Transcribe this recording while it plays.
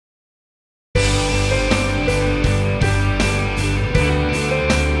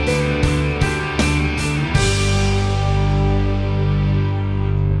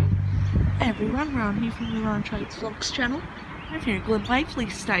from the Ryan Trades Vlogs channel. I'm here at Glen Waverley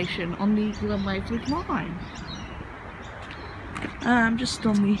station on the Glen Waverley line. I'm just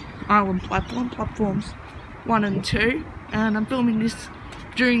on the island platform, platforms 1 and 2, and I'm filming this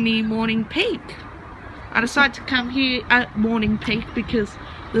during the morning peak. I decided to come here at morning peak because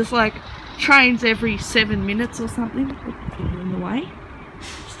there's like trains every 7 minutes or something. In the way.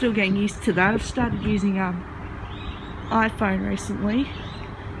 Still getting used to that. I've started using iPhone recently,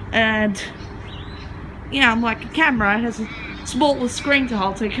 and yeah, I'm like a camera. It has a smaller screen to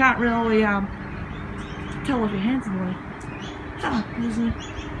hold, so you can't really tell if your hand's in the way. There's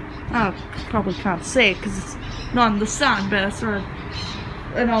probably can't see it because it's not in the sun, but it's sort of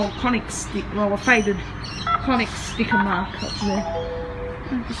an old Conic stick, well, a faded Conic sticker mark up there.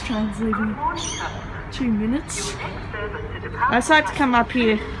 This train's leaving 2 minutes. I decided to come up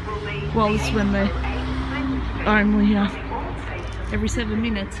here, well, this is when they're only every 7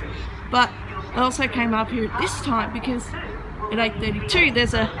 minutes, but I also came up here at this time because at 8:32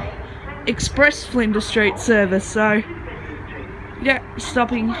 there's a express Flinders Street service, so yeah,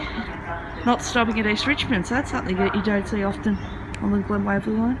 not stopping at East Richmond, so that's something that you don't see often on the Glen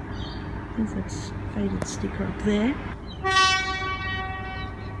Waverley line. There's that faded sticker up there.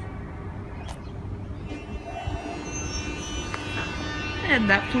 And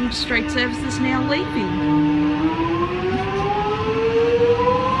that Flinders Street service is now leaving.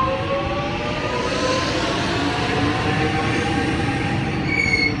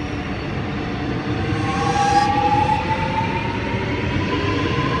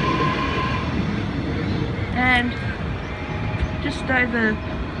 And just over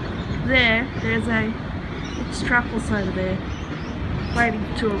there, there's a extrapolis over there waiting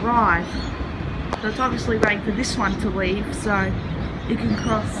to arrive. So it's obviously waiting for this one to leave, so you can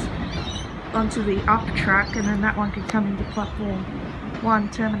cross onto the up track, and then that one can come into platform 1,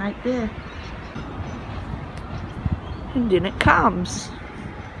 terminate there. And in it comes.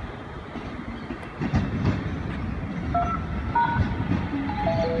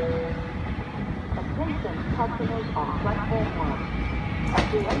 Customers on platform 1. At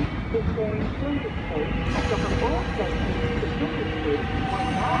the 8:15 Flinders Street, from all stations to Flinders Street, will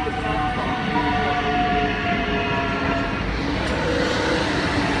now depart from.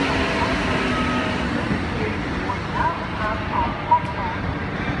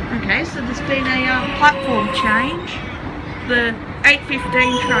 Okay, so there's been a platform change. The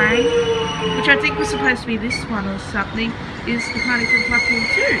 8:15 train, which I think was supposed to be this one or something, is departing from platform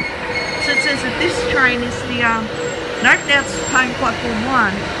 2. So it says that this train is the, nope, now it's paying platform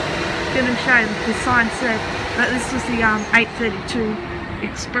 1. It's going to show that the sign said that this was the 8:32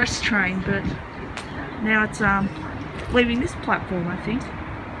 express train, but now it's leaving this platform, I think.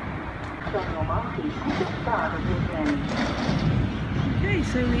 Okay,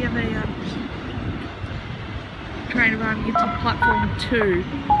 so we have a train arriving into platform 2.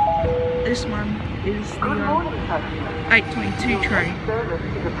 This one is the 8:22 train. Service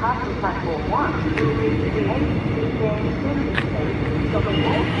to the passing platform 1 will be the 8:15 Flinders Street, from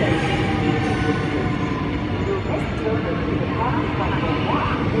all stations to Your next service to the passing platform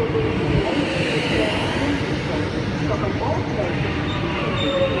 1 will be the 8:15 Flinders Street, from all stations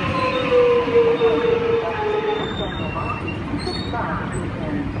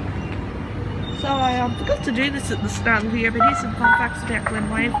So I forgot to do this at the start of the video, but here's some fun facts about Glen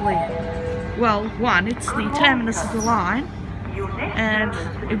Waverley. Well, one, it's the terminus of the line, and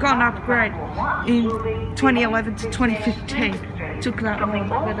it got an upgrade in 2011 to 2015. It took that long,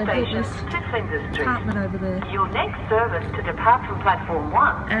 but they built this apartment over there. Your next service to depart from platform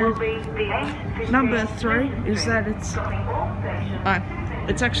 1 will be the 8:15. Number 3 is that it's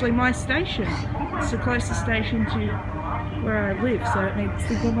actually my station. It's the closest station to where I live, so it means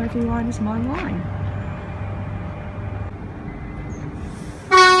the Glen Waverley line is my line.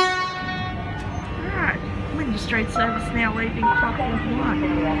 Alright, Flinders Street service now leaving platform 1.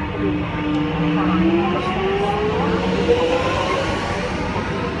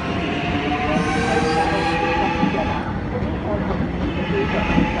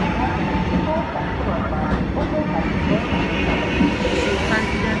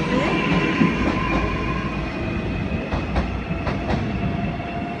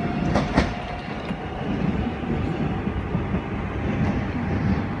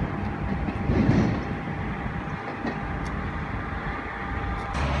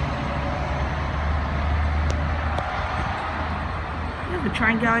 The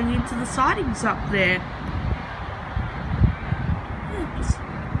train going into the sidings up there.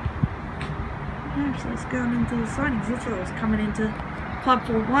 So it's going into the sidings. I thought it was coming into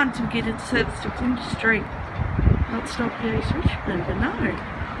platform 1 to get its service to Flinders Street, not stop at East Richmond, but no.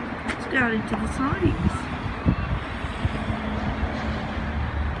 It's Down into the sidings.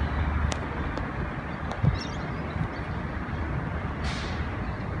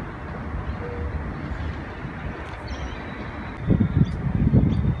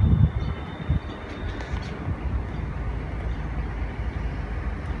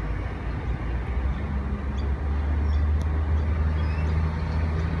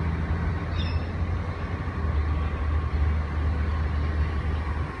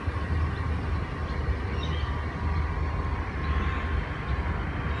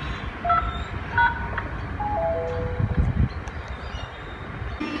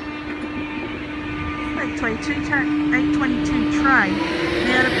 Eight 22 train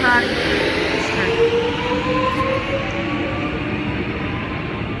now departing Street.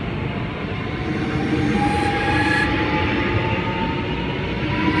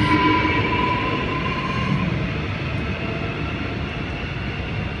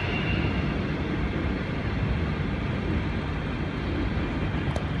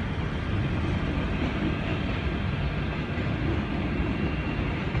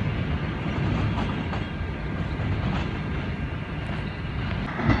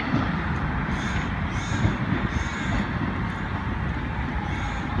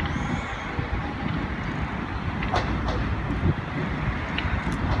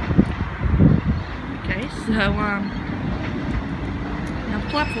 So, now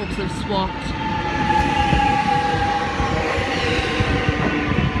platforms have swapped.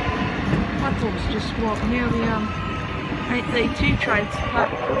 Platforms just swapped. Now the 832 trains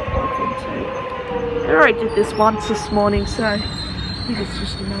platform 2. I already did this once this morning, so I think it's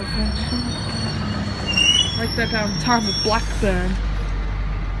just a malfunction. Like that time with Blackburn.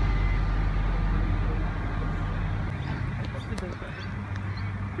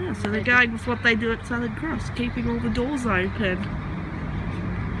 Yeah, so they're going with what they do at Southern Cross, keeping all the doors open.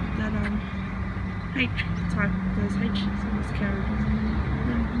 That those HCS carriages.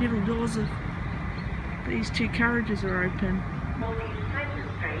 The middle doors of these two carriages are open.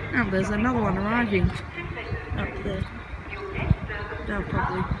 Oh, there's another one arriving up there. They'll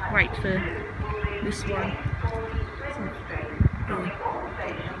probably wait for this one. So,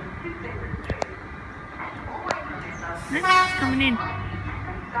 it's coming in.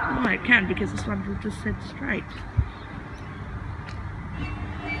 Oh, it can, because this one will just head straight.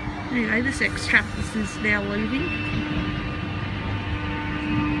 Anyway, this Extrappus is now leaving.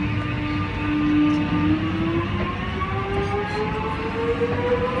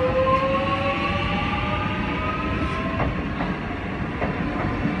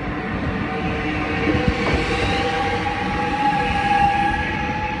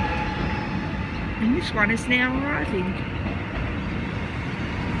 And this one is now arriving.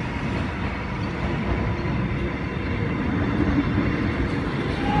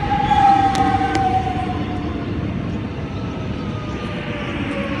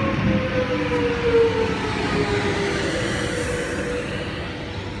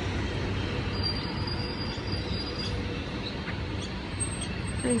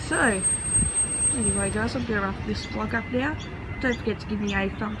 So, anyway guys, I'm going to wrap this vlog up now. Don't forget to give me a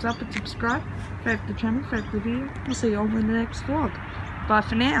thumbs up and subscribe. Favorite the channel, favorite the video. I'll see you all in the next vlog. Bye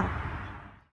for now.